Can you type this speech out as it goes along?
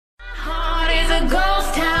a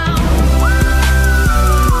ghost town.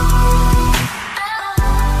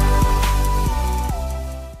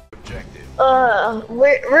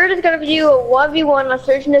 We're just gonna do a 1v1 on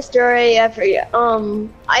Search and Destroy.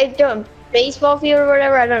 I don't baseball field or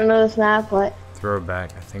whatever. I don't know this map, but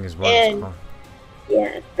Throwback, I think is what it's called.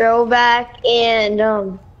 Yeah, throwback,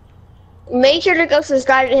 and make sure to go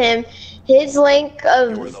subscribe to him. His link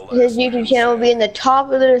of his YouTube channel will be in the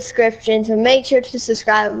top of the description, so make sure to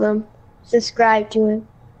subscribe to him.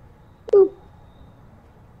 Woo.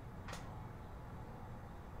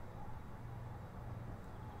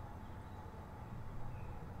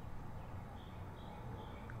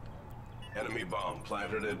 Enemy bomb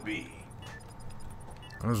planted at B.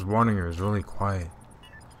 I was wondering, it was really quiet.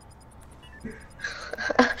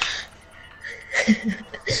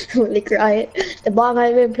 Really quiet. The bomb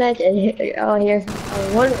had been planted. Oh, here's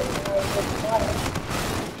one.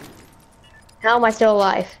 How am I still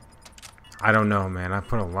alive? I don't know, man. I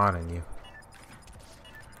put a lot in you.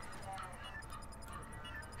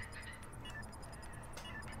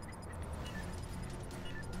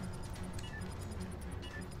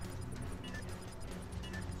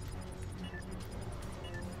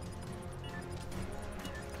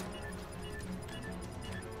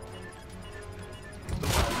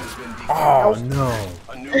 Oh no!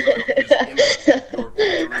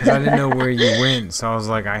 Because I didn't know where you went, so I was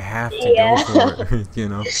like, I have to go for it, you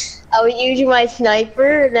know? I was using my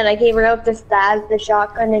sniper, and then I came out to stab the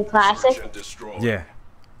shotgun in classic. Yeah.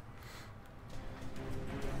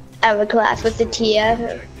 I have a class with the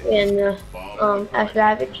TF and F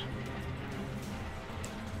Ravage.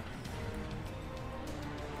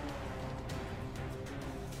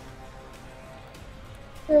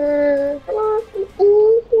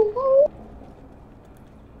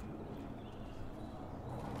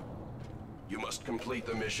 You must complete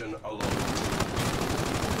the mission alone.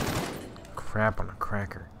 Crap on a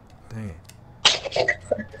cracker. Dang it.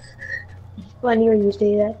 Funny when you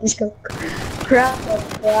say that. Just go crap on a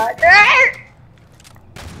cracker.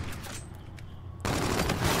 A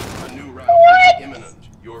new round is imminent.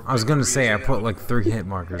 Your I was gonna say, I victory is put like 3 hit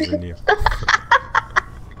markers in you.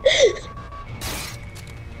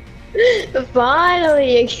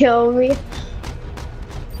 Finally, you killed me.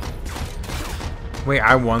 Wait,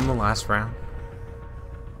 I won the last round?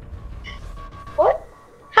 What?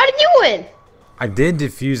 How did you win? I did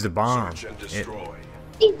defuse the bomb. Search and destroy.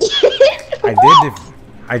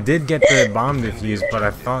 I did get the bomb defused, but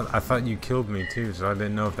I thought you killed me too, so I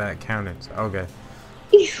didn't know if that counted. So, okay.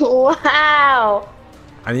 Wow.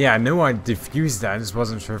 Yeah, I knew I defused that. I just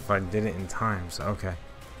wasn't sure if I did it in time. So okay.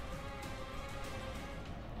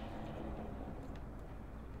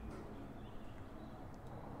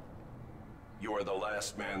 You are the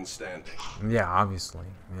last man standing. Yeah, obviously.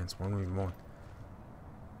 Yeah, it's 1v1.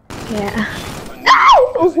 Yeah. A new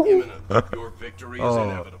round is imminent. Your victory is Oh.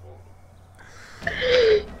 inevitable.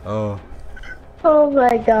 Oh, Oh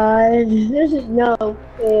my god. This is no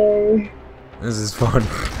fair. this is fun.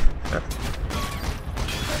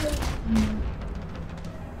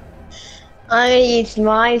 I'm gonna use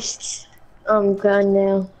my gun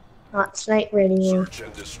now. Not sniper anymore. Search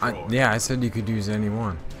and destroy. Yeah, I said you could use any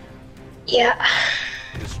one. Yeah.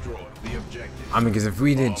 Destroy the objective. I mean, because if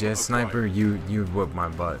we did just sniper, you'd whip my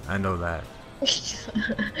butt. I know that.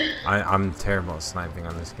 I'm terrible at sniping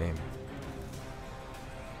on this game.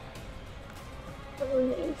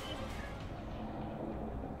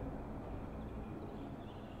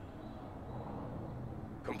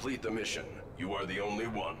 Complete the mission. You are the only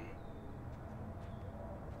one.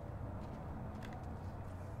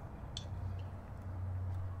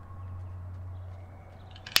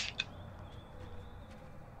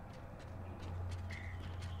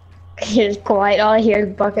 It's quiet. All I hear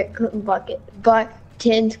is buttons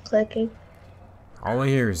clicking. All I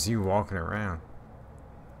hear is you walking around.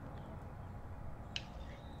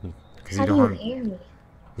 Cause How you do you don't have, hear me?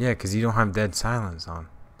 yeah, because you don't have dead silence on.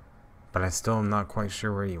 But I still am not quite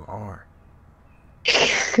sure where you are.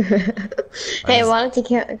 Hey, why don't you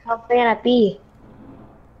come fan at B?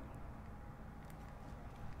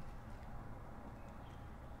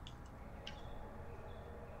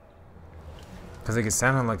 Because like, it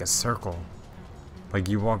sounded like a circle. Like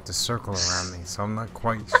you walked a circle around me, so I'm not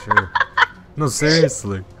quite sure. No,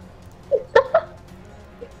 seriously.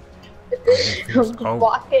 I'm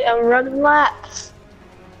walking, I'm running laps.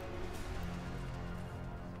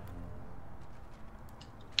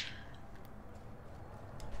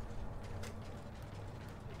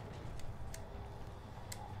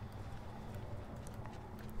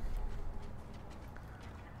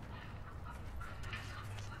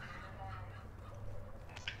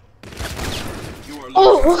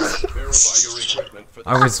 Oh! Verify your equipment for the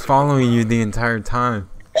I was following you the entire time.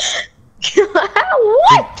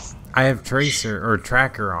 What? I have tracer or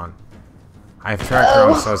tracker on. I have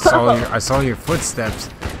tracker on, so I saw your footsteps,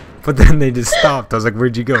 but then they just stopped. I was like,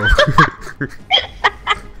 "Where'd you go?"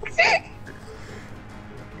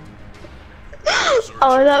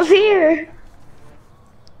 Oh, it's up here.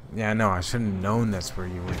 Yeah, no, I should have known that's where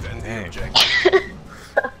you went. Defend the Dang. objective.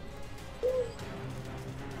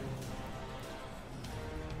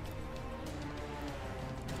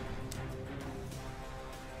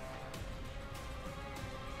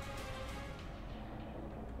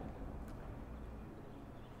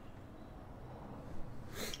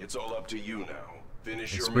 It's all up to you now.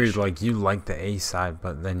 Finish It's your weird, mission. like you like the A side,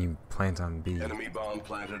 but then you plant on B. Enemy bomb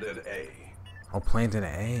planted at A. Oh, planted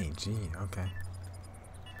at A. Gee, okay.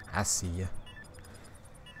 I see ya.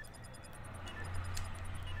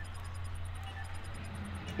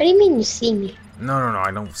 What do you mean you see me? No,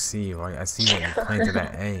 I don't see you. I see that you planted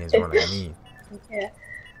at A is what I mean. Yeah.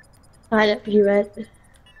 I know you read.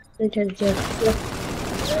 Let me try to jump.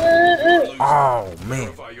 Oh, man.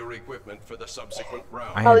 Verify your equipment for the subsequent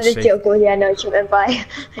round. I Oh, had the shake- joke was, yeah, I know what you meant by.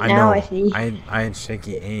 I Now know. I see. I had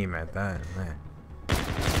shaky aim at that, man.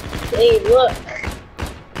 Hey, look.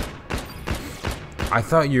 I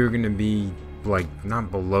thought you were gonna be like not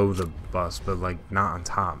below the bus, but like not on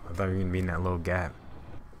top. I thought you were gonna be in that little gap.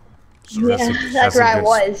 So Yeah, that's where I good-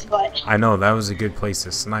 was, but I know that was a good place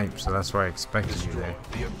to snipe, so that's why I expected you Destroy there.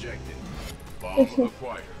 the objective. Bomb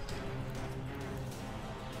acquired.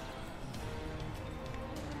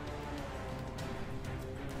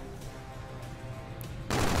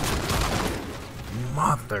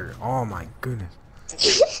 Mother, oh my goodness.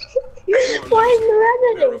 why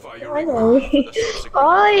is Verify your equipment for the subsequent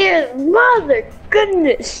Oh, your mother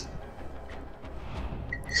goodness.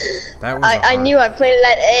 That was I knew I planted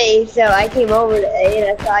at A, so I came over to A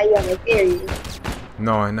and I saw you on the theory.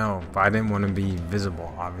 No, I know, but I didn't want to be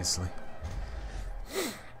visible, obviously.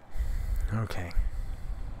 Okay.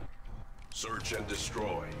 Search and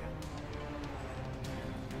destroy.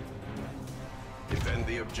 Defend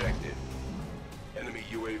the objective. Enemy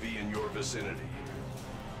UAV in your vicinity.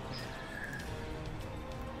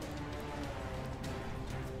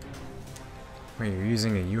 Wait, you're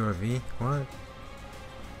using a UAV? What?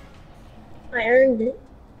 I earned it.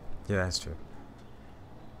 Yeah, that's true.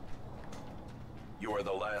 You are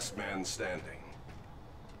the last man standing.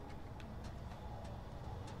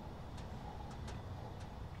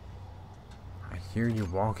 I hear you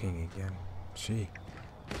walking again. Gee.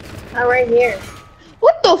 I'm right here.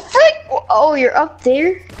 What the frick? Oh, you're up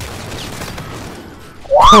there?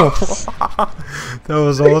 That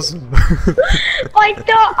was awesome.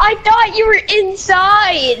 I thought you were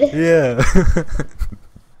inside. Yeah.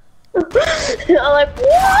 I'm like,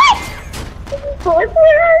 what? What?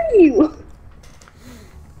 Where are you?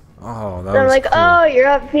 Oh, that And I'm was like, cool. oh, you're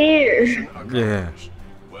up here. Yeah.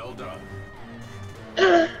 Well done.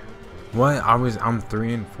 What? I'm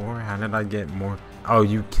 3 and 4. How did I get more? Oh,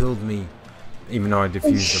 you killed me, even though I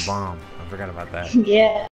defused the bomb. I forgot about that.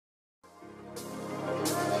 Yeah.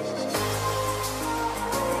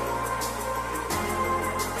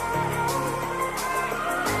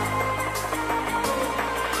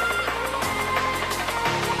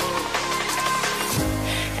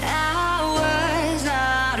 I was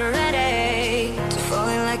not ready to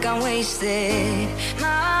falling like I'm wasted. My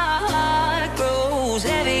heart grows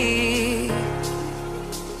heavy